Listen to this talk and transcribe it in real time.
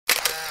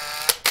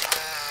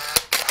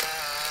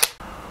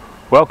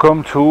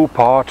Welcome to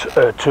part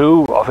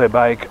 2 of a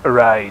bike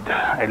ride,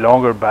 a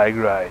longer bike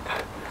ride.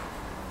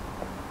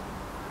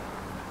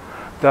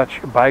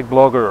 Dutch bike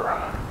blogger.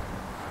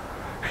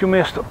 If you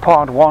missed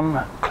part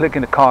 1, click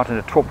in the card in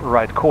the top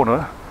right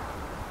corner.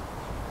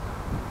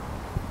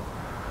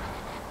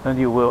 Then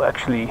you will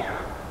actually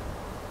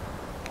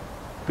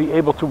be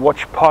able to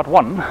watch part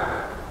 1.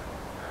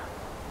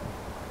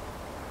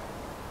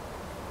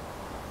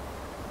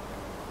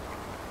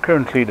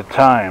 Currently the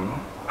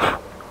time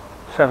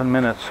 7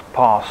 minutes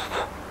past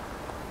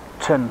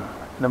 10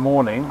 in the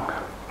morning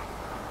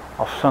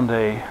of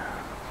Sunday,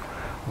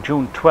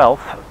 June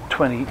 12th,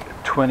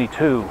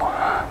 2022.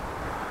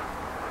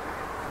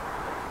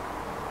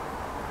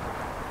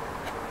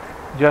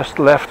 Just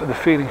left the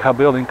Feringa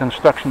building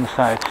construction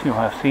site. You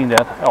have seen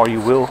that, or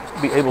you will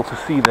be able to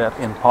see that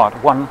in part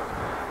 1.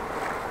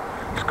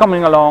 It's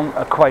coming along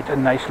quite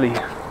nicely,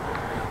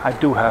 I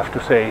do have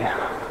to say.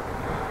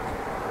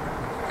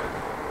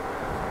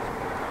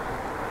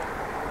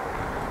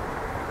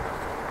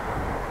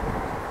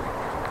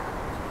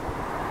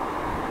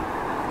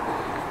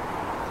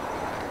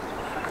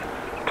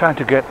 Trying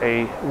to get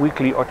a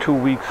weekly or 2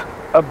 weeks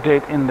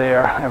update in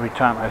there every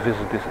time I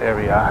visit this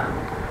area.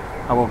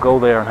 I will go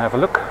there and have a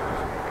look.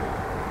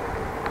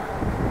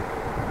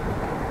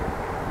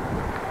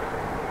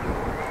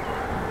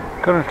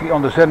 Currently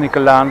on the Zernike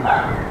laan.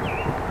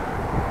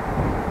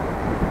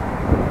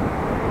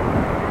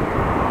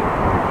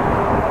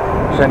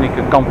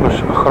 Zernike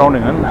campus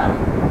Groningen.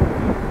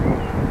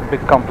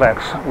 Big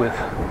complex with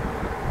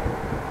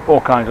all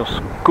kinds of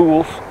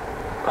schools,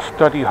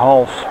 study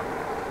halls,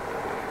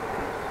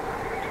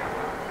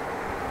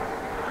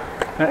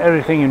 and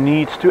everything you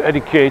need to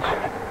educate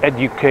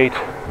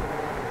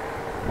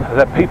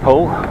the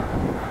people.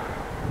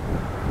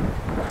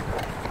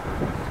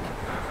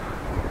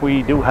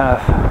 We do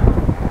have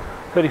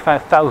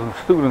 35,000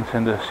 students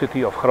in the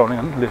city of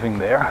Groningen living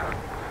there,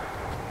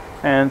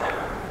 and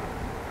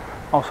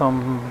also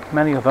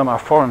many of them are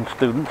foreign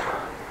students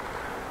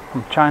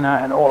from China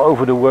and all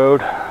over the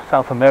world,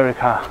 South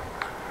America,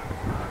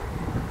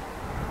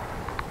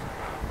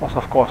 also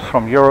of course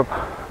from Europe.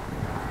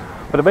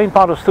 But the main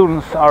part of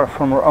students are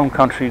from our own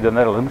country, the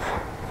Netherlands.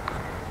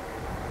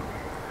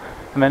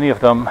 Many of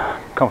them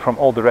come from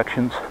all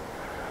directions,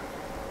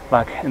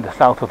 like in the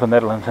south of the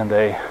Netherlands, and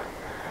they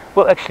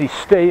will actually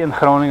stay in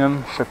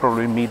Groningen. They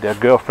probably meet their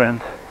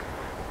girlfriend.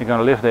 They're going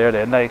to live there.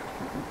 Then they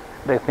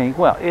think,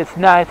 well, it's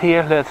nice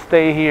here, let's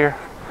stay here.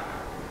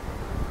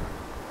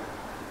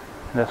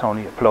 And that's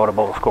only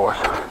applaudable, of course.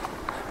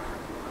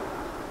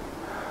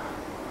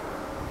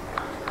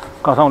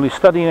 Because only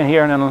studying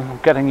here and then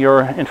getting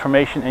your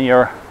information and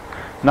your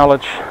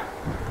knowledge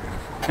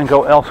and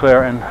go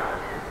elsewhere and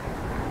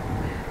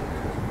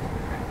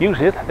use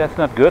it, that's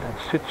not good.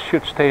 It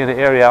should stay in the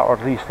area, or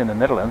at least in the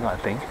Netherlands, I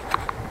think.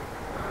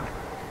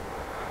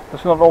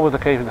 That's not always the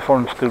case with the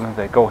foreign students.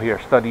 They go here,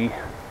 study,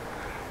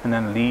 and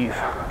then leave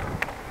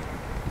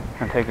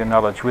and take the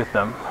knowledge with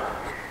them.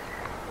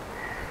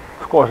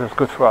 Of course it's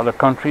good for other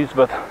countries,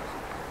 but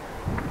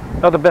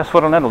not the best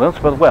for the Netherlands,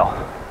 but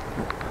well,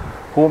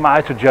 who am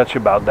I to judge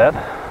about that?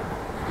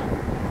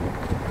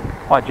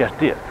 Oh, I just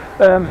did.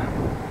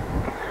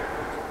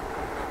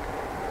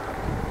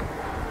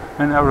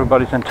 And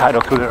everybody's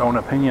entitled to their own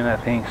opinion, I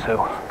think,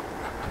 so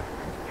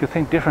if you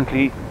think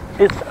differently,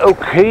 it's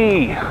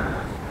okay.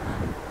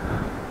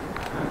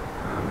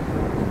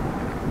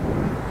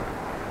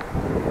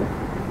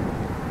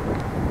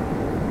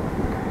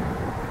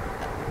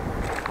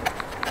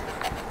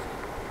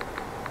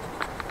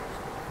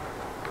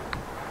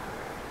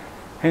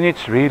 And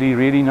it's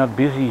really not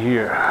busy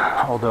here,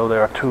 although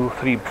there are 2,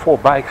 3, 4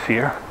 bikes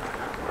here,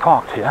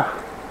 parked here.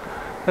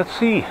 Let's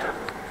see.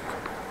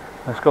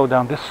 Let's go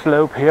down this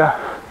slope here.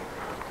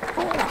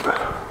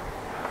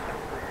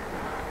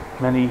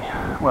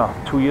 Well,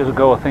 2 years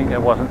ago I think there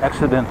was an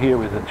accident here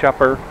with a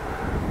chopper.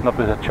 Not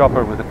with a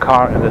chopper, with a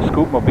car and a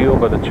scootmobile,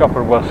 but the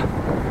chopper was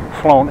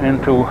flown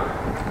into.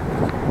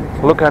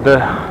 Look at the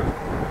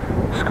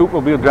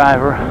scootmobile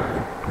driver.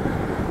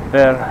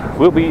 There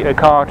will be a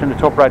card in the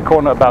top right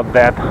corner about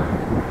that.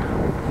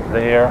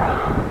 There.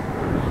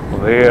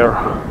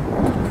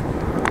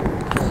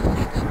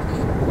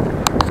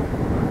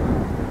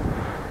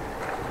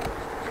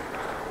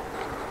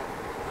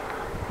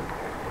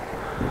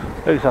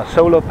 These are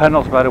solar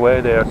panels, by the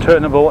way. They are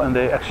turnable and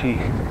they actually,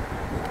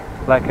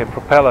 like a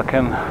propeller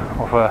can,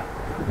 of a,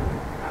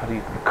 how do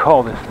you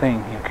call this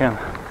thing? You can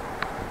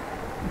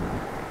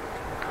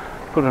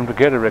put them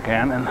together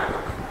again and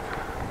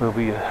will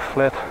be a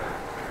flat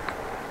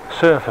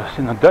surface.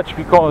 In Dutch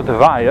we call it a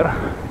wire.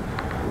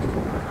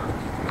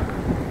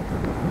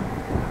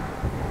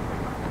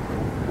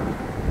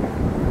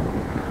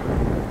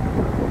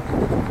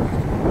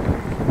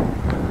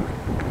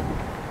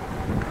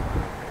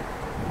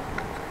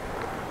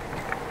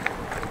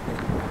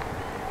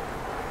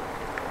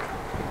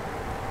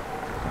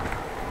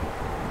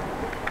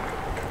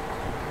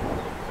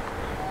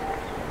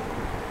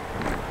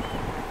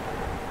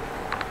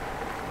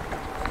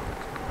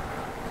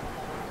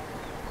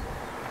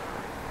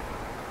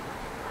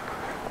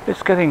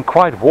 It's getting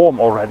quite warm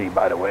already,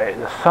 by the way.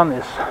 The sun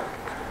is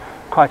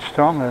quite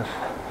strong. There's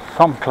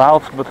some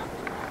clouds, but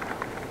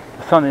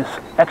the sun is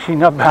actually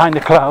not behind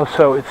the clouds,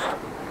 so it's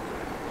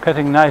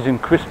getting nice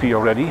and crispy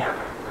already.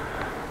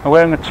 I'm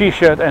wearing a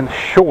t-shirt and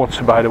shorts,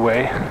 by the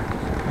way.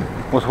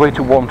 It was way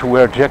too warm to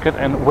wear a jacket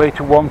and way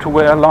too warm to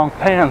wear long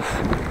pants.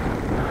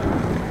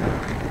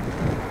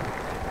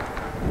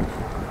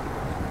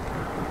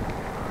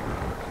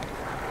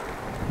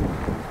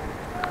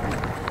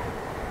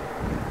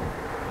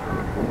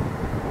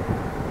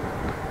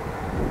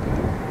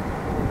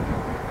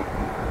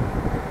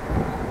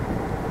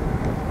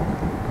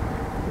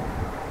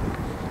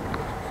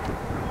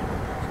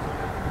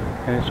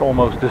 And it's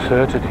almost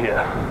deserted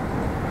here.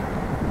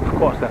 Of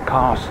course, there are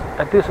cars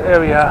at this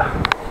area.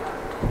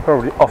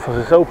 Probably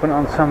office is open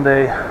on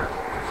Sunday.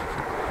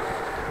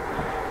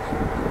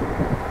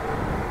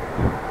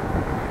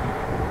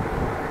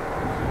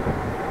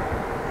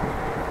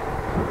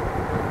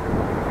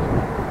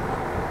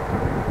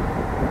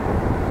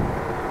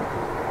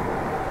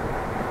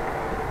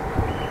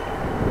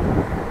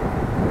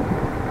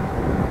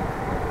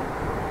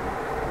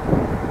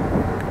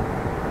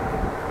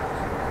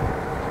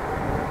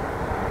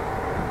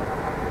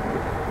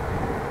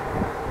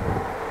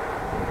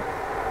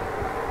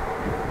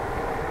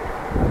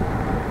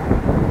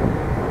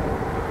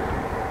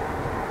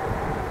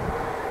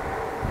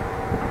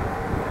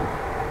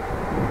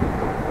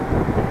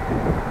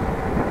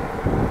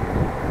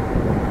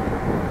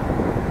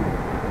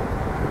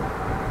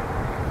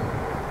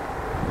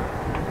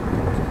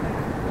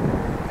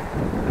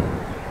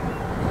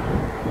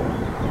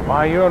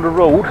 While you're on the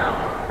road,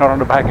 not on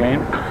the back lane,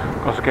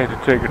 because it's going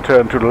to take a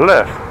turn to the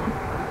left.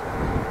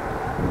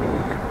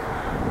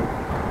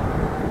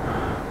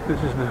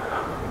 This is the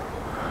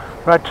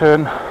right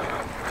turn.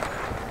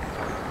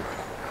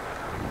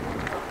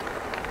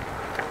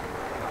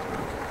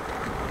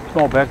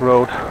 Small back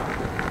road,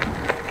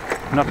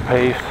 not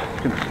paved.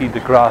 You can see the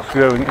grass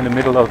growing in the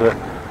middle of the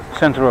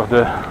center of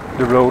the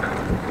road.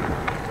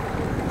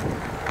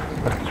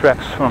 But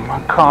tracks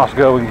from cars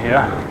going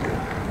here.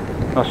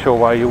 Not sure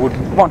why you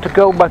would want to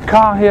go by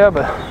car here,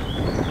 but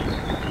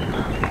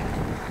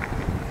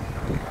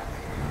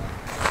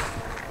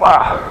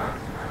wow.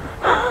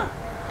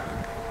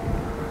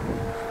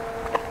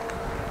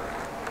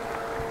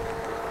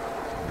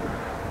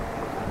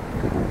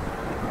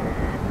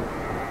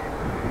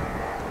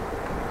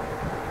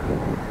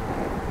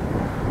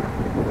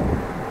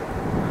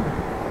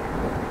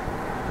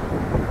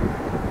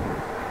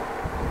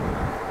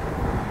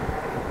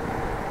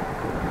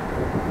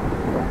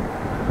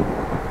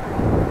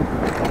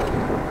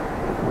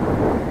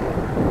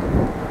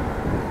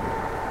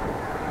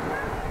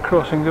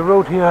 Crossing the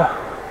road here.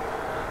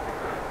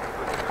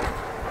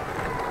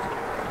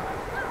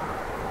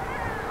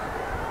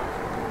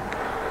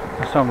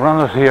 There's some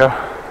runners here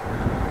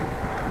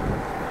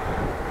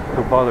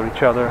who bother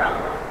each other.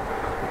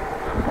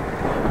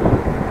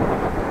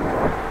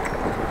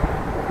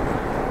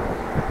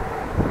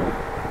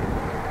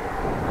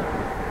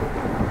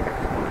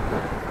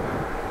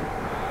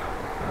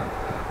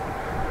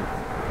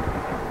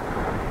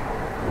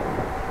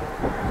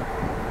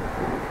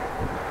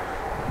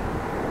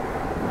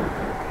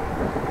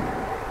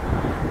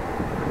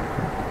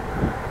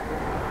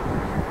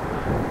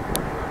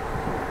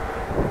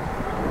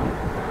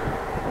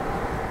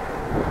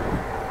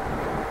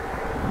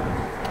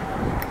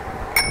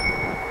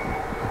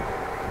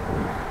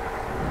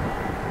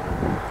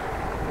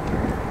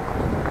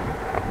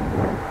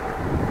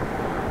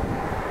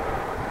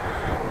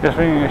 Just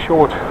ringing a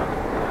short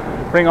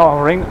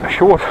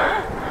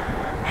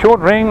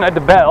ring at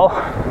the bell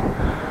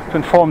to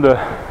inform the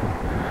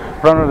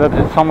runner that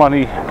there's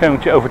somebody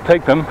going to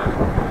overtake them.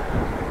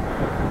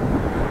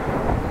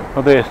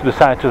 Well, they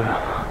decide to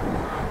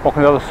walk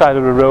on the other side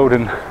of the road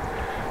and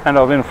end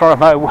up in front of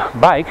my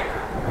bike.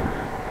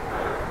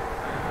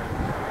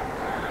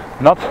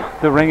 Not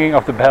the ringing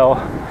of the bell,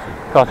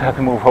 because I had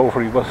to move over.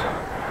 He was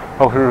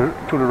over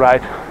to the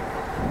right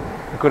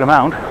a good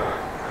amount.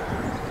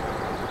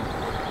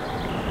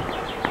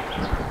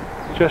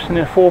 Just an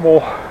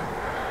informal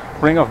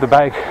ring of the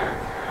bike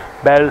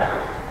bell.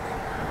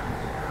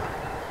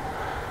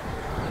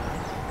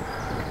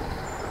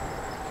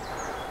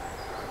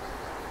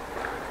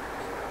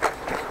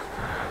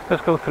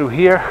 Let's go through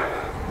here.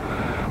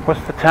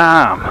 What's the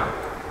time?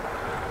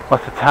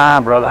 What's the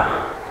time, brother?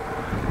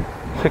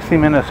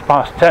 16 minutes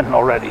past 10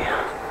 already.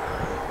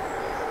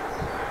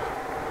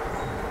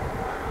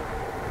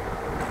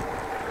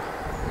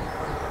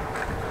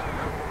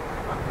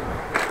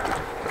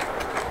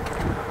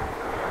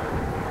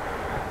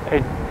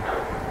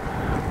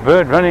 A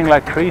bird running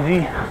like crazy.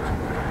 Not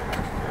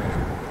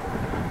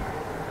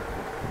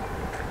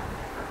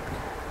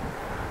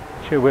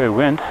sure where it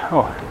went.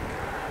 Oh,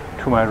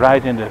 to my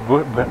right in the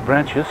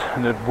branches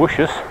and the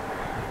bushes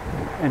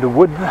in the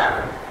wood.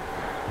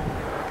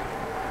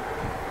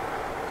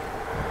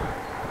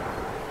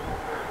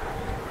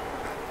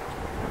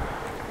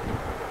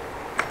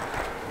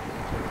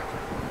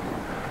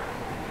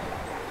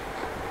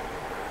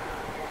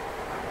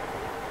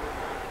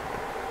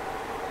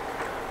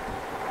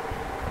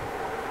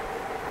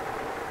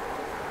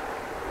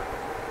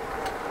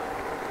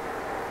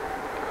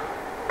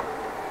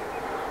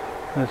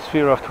 Let's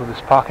veer off to this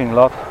parking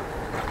lot.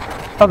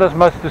 Not as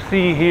much to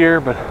see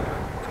here, but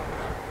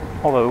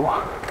although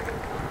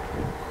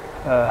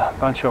a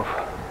bunch of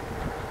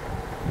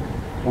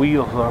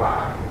wheels or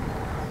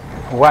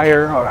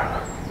wire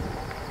or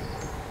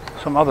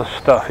some other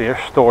stuff here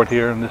stored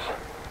here in this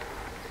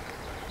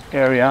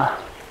area.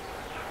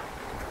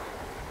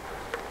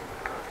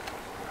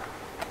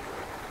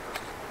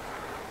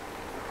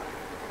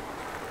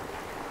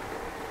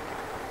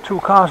 Two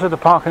cars at the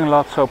parking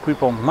lot, so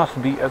people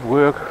must be at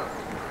work.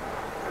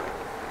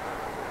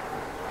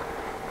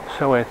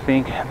 So I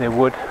think they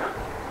would.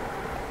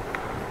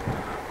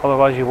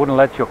 Otherwise you wouldn't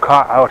let your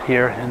car out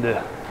here in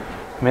the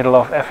middle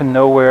of effing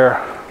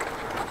nowhere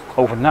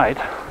overnight.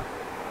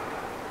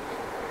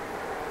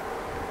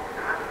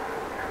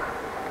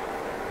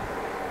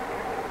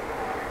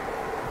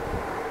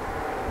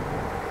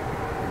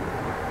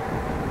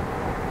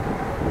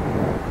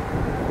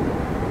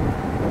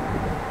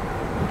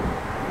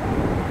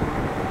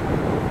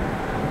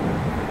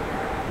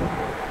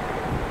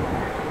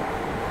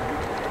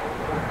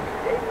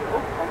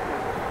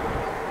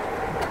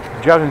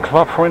 Jogging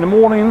club for in the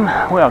morning.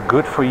 Well,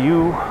 good for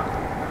you.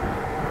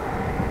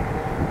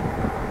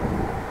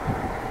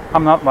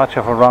 I'm not much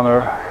of a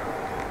runner.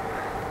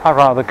 I'd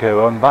rather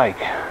go on bike.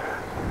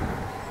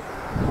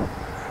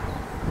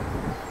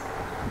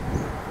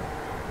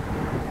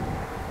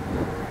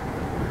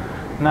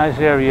 Nice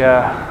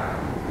area.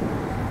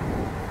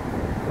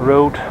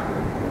 Road.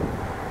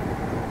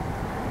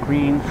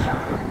 Greens.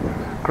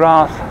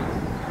 Grass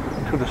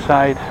to the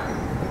side.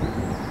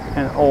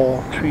 And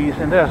all trees.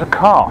 And there's a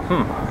car.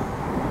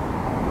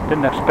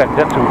 Didn't expect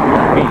that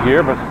to be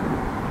here, but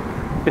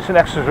it's an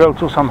access road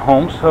to some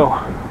homes, so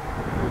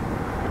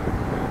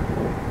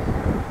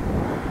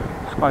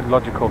it's quite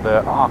logical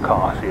there are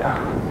cars here.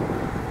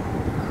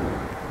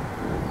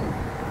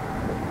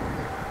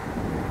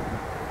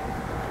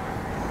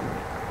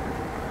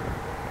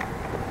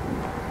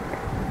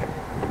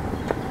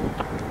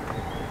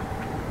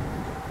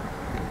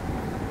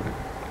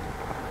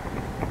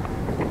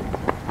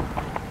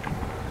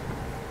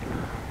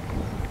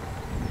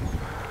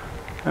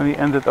 And we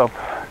ended up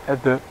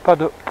at the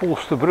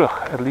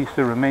Paddepoelsterbrug, at least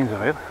the remains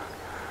of it.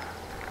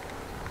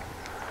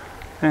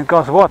 And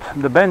guess what?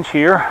 The bench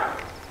here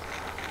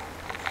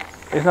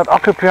is not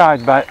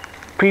occupied by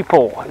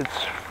people.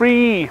 It's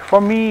free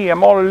for me.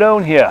 I'm all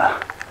alone here.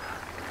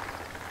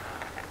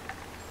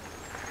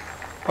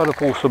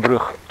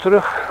 Paddepoelsterbrug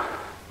terug.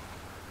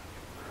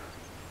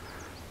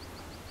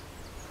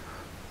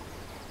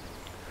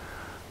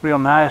 Real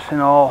nice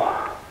and all.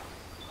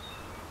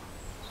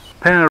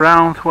 Pan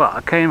around, well,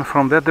 I came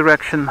from that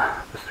direction,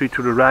 the street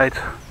to the right.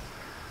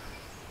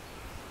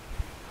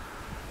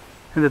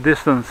 In the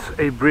distance,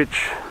 a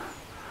bridge.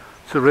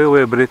 It's a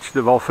railway bridge,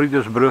 the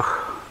Walfriedersbrug.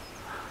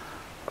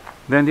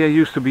 Then there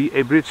used to be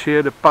a bridge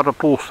here, the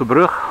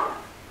Paddepoelsterbrug.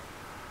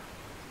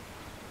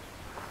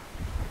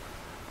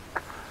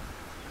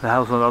 The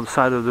house on the other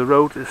side of the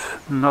road is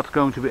not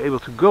going to be able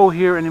to go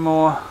here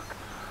anymore.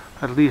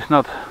 At least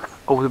not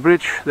over the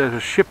bridge. There's a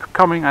ship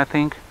coming, I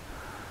think.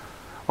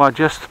 Well, I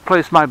just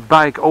placed my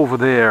bike over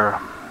there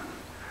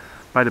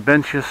by the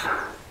benches.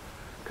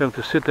 Going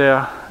to sit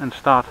there and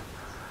start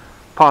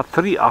part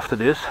 3 after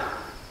this.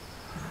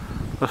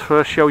 Let's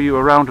first show you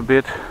around a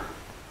bit.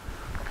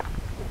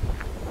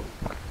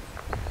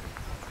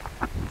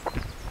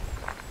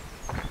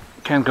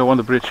 Can't go on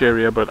the bridge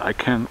area, but I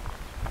can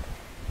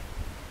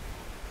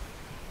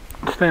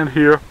stand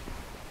here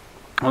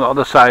on the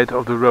other side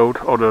of the road,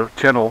 or the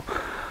channel,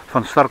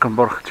 Van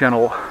Starkenborgh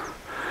channel.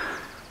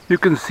 You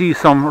can see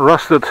some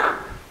rusted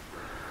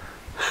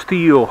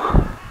steel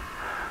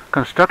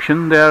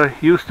construction. There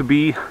used to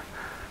be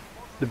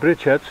the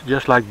bridgeheads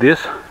just like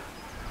this,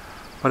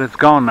 but it's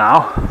gone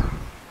now.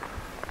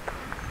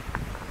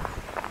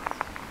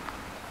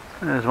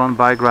 There's one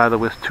bike rider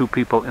with 2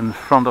 people in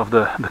front of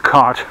the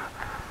cart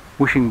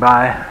whooshing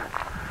by.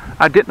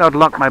 I did not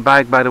lock my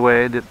bike, by the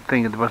way. I didn't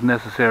think it was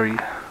necessary.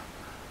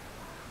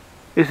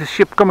 Is the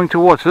ship coming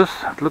towards us?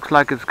 It looks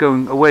like it's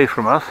going away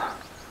from us.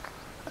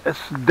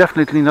 It's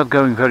definitely not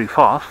going very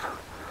fast.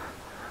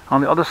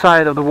 On the other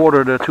side of the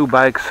water there are 2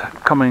 bikes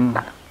coming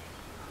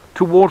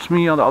towards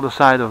me on the other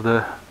side of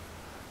the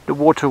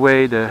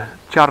waterway, the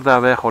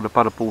Tjardaweg or the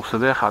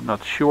Paddepoelsterweg. I'm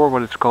not sure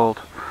what it's called.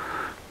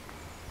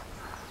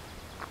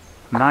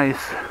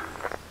 Nice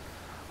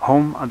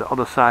home on the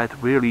other side,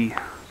 really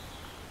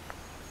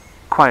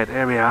quiet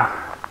area.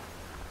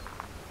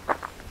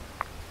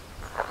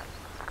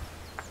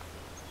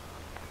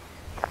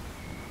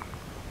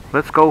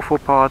 Let's go for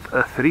part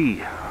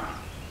 3.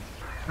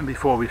 And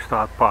before we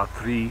start part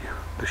 3,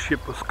 the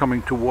ship was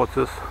coming towards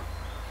us.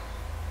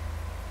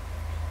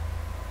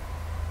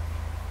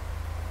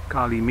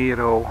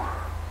 Calimero.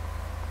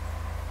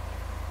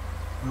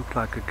 Looked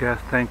like a gas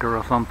tanker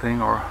or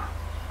something, or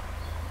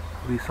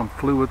at least some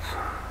fluids.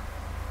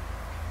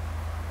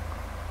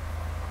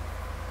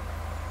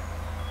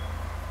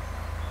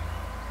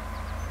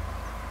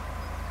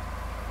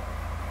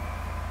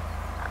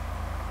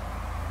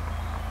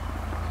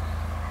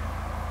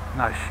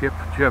 Nice ship.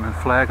 German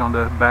flag on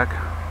the back,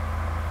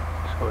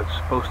 so it's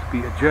supposed to be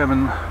a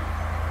German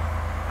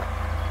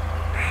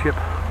ship.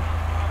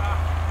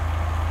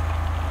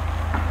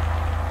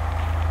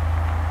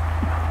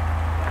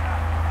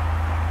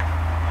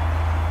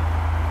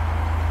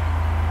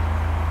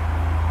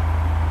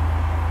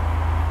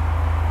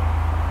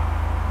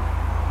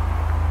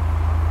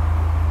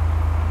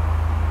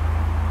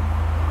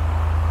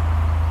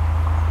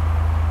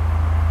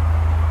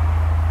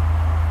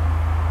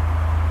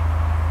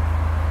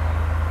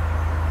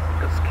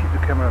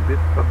 Camera a bit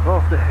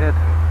above the head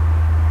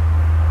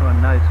for a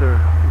nicer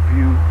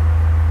view.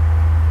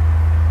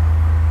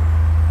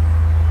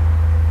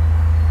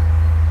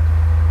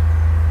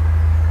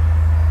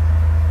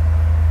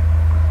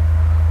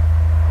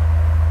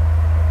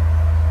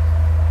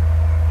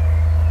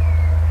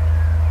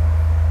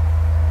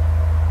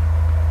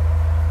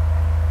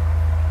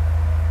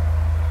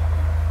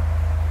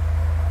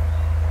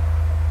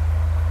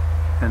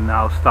 And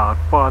now start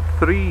part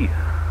 3.